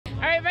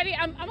get ready.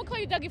 I'm gonna call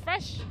you Dougie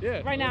Fresh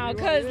right now,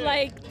 because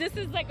like this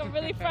is like a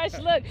really fresh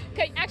look.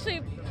 Actually,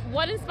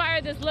 what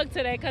inspired this look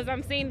today? Because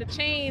I'm seeing the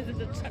chains and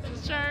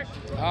the shirt.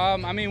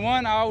 I mean,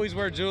 one, I always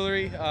wear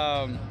jewelry,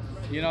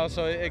 you know,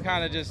 so it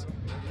kind of just,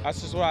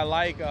 that's just what I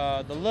like.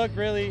 The look,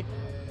 really,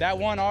 that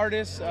one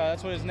artist,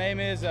 that's what his name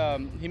is,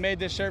 he made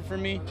this shirt for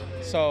me.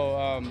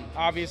 So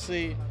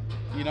obviously,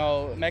 you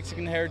know,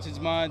 Mexican Heritage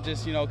Month,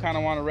 just, you know, kind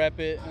of want to rep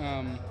it.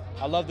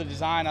 I love the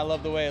design, I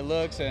love the way it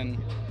looks, and,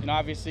 you know,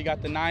 obviously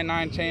got the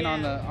 9-9 chain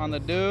on the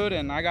dude,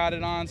 and I got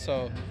it on,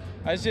 so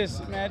it's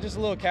just, man, just a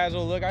little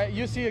casual look.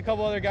 You see a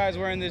couple other guys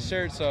wearing this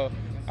shirt, so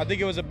I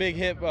think it was a big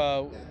hit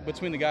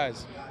between the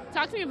guys.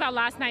 Talk to me about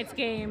last night's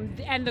game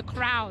and the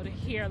crowd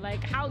here,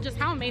 like how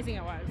amazing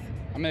it was.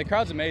 I mean, the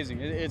crowd's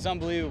amazing. It's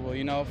unbelievable,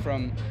 you know,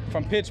 from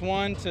pitch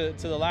one to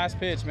the last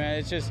pitch, man.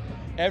 It's just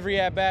every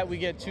at-bat we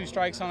get 2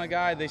 strikes on a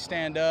guy, they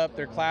stand up,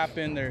 they're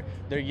clapping,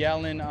 they're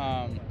yelling.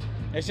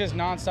 It's just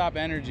nonstop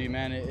energy,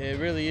 man. It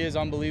really is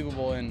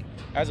unbelievable. And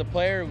as a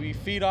player, we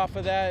feed off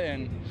of that.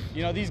 And,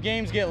 you know, these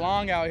games get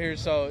long out here,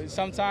 so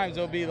sometimes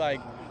it'll be like,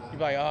 you'll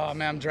be like, oh,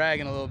 man, I'm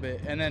dragging a little bit.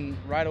 And then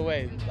right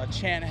away, a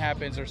chant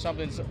happens or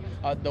something,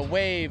 the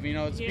wave, you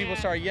know, people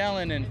start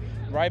yelling and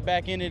right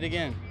back in it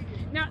again.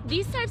 Now,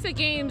 these types of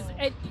games,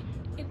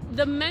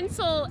 the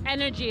mental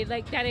energy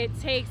like that it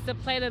takes to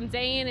play them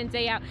day in and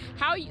day out,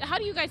 how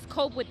do you guys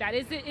cope with that?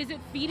 Is it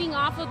feeding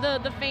off of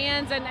the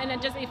fans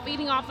and just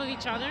feeding off of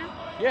each other?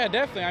 Yeah,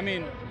 definitely. I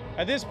mean,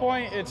 at this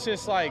point, it's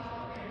just like,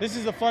 this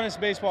is the funnest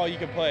baseball you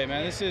can play,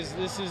 man. This is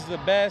the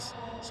best.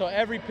 So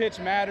every pitch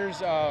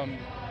matters.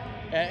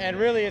 And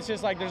really, it's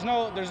just like there's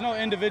no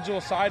individual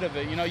side of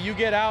it. You know, you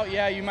get out,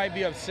 yeah, you might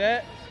be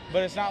upset,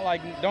 but it's not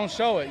like, don't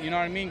show it. You know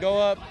what I mean? Go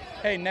up,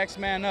 hey, next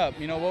man up.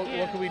 You know, what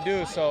can we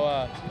do?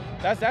 So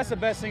that's the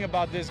best thing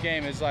about this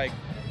game is like,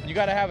 you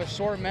got to have a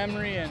short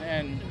memory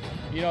and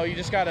you know, you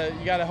just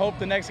gotta hope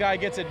the next guy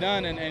gets it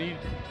done.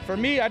 For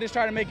me, I just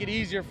try to make it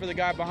easier for the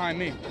guy behind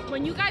me.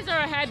 When you guys are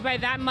ahead by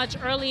that much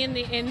early in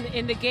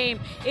the game,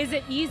 is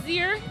it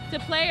easier to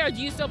play, or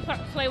do you still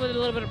play with a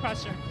little bit of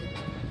pressure?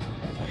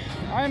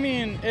 I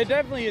mean, it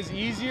definitely is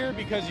easier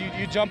because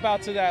you jump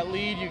out to that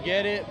lead, you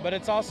get it, but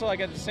it's also like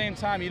at the same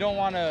time, you don't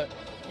want to,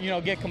 you know,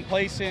 get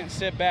complacent,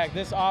 sit back.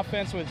 This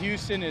offense with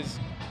Houston is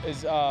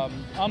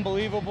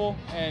unbelievable,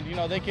 and you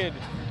know, they could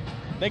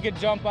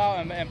jump out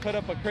and put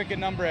up a cricket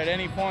number at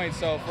any point.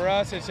 So for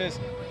us, it's just,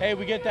 hey,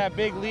 we get that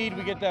big lead,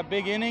 we get that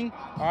big inning.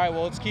 All right,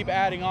 well, let's keep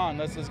adding on.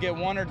 Let's get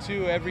 1 or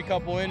 2 every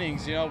couple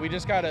innings. You know, you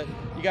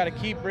gotta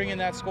keep bringing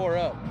that score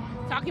up.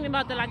 Talking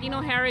about the Latino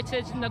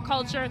heritage and the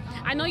culture,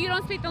 I know you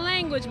don't speak the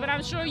language, but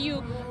I'm sure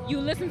you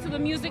listen to the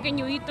music and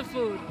you eat the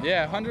food.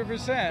 Yeah,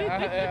 100%,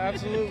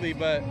 absolutely.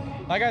 But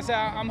like I said,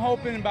 I'm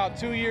hoping in about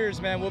 2 years,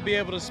 man, we'll be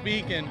able to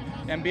speak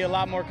and be a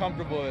lot more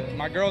comfortable.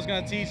 My girl's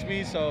gonna teach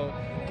me, so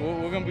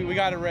we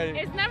got it ready.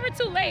 It's never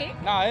too late.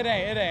 No, it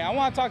ain't. I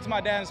want to talk to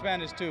my dad in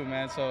Spanish too,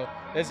 man. So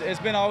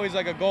it's been always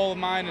like a goal of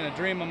mine and a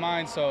dream of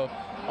mine. So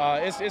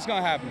it's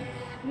gonna happen.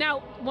 Now,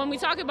 when we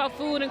talk about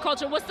food and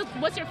culture,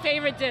 what's your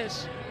favorite dish?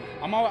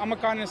 I'm a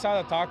carne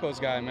asada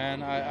tacos guy,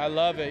 man. I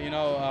love it. You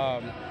know,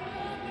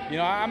 I mean,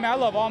 I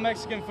love all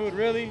Mexican food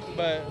really,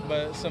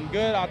 but some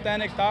good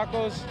authentic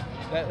tacos,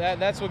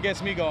 that's what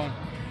gets me going.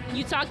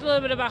 You talked a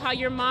little bit about how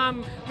your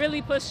mom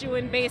really pushed you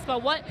in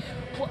baseball.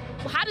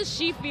 How does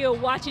she feel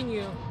watching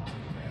you?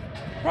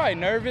 Probably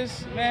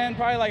nervous, man.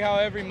 Probably like how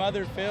every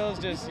mother feels,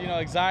 just, you know,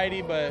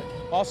 anxiety, but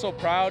also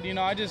proud. You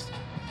know,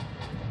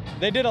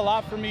 they did a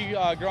lot for me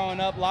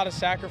growing up, a lot of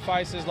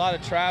sacrifices, a lot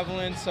of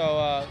traveling.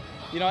 So,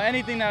 you know,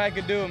 anything that I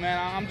could do, man,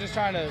 I'm just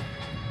trying to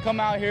come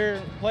out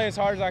here, play as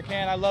hard as I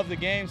can. I love the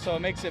game, so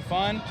it makes it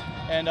fun.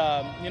 And,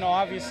 you know,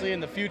 obviously in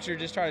the future,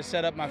 just try to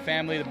set up my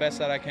family the best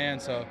that I can.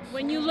 So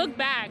when you look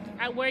back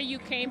at where you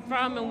came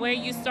from and where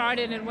you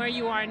started and where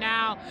you are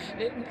now,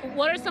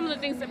 what are some of the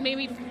things that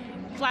maybe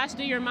flash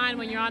through your mind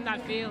when you're on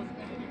that field?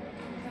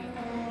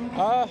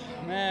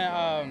 Man,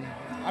 I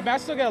mean, I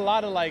still get a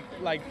lot of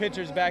like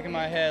pictures back in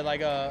my head,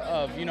 like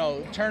of, you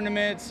know,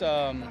 tournaments,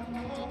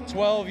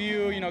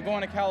 12U, you know,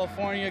 going to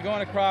California,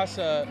 going across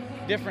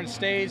different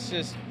states,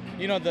 just,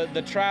 you know,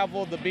 the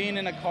travel, the being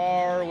in a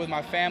car with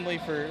my family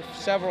for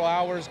several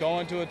hours,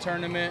 going to a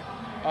tournament.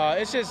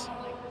 It's just,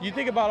 you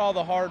think about all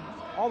the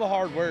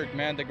hard work,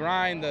 man, the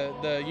grind,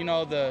 you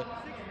know,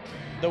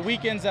 the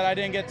weekends that I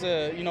didn't get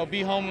to, you know,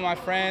 be home with my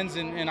friends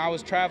and I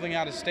was traveling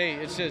out of state.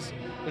 It's just,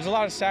 there's a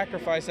lot of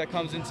sacrifice that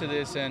comes into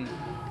this, and,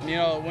 you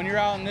know, when you're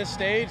out on this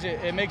stage,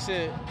 it makes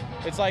it,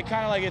 it's like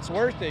kind of like it's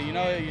worth it, you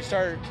know, you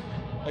start,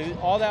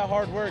 all that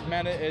hard work,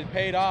 man, it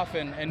paid off,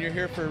 and you're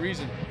here for a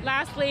reason.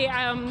 Lastly,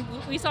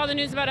 we saw the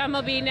news about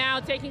MLB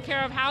now taking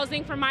care of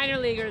housing for minor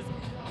leaguers.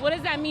 What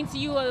does that mean to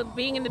you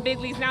being in the big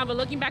leagues now, but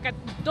looking back at,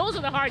 those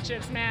are the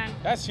hardships, man.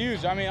 That's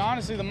huge. I mean,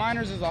 honestly, the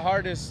minors is the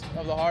hardest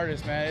of the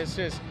hardest, man. It's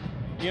just,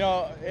 you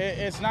know,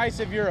 it's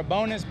nice if you're a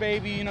bonus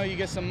baby, you know, you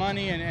get some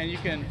money and you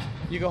can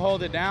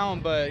hold it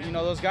down, but, you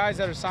know, those guys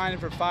that are signing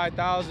for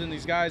 $5,000,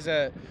 these guys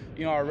that,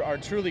 you know, are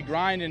truly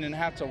grinding and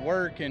have to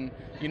work and,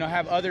 you know,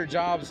 have other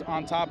jobs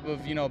on top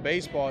of, you know,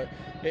 baseball,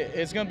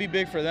 it's going to be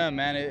big for them,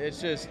 man.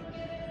 It's just,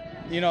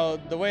 you know,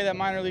 the way that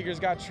minor leaguers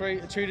got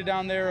treated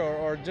down there,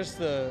 or just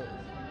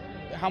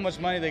how much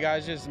money they got,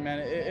 is just, man,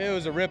 it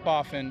was a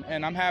ripoff,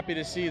 and I'm happy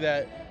to see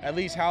that at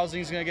least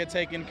housing's going to get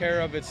taken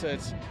care of.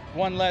 It's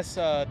one less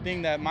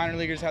thing that minor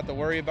leaguers have to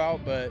worry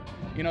about, but,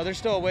 you know, there's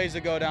still ways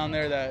to go down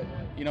there that,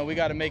 you know, we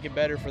got to make it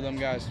better for them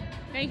guys.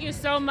 Thank you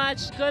so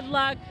much. Good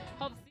luck.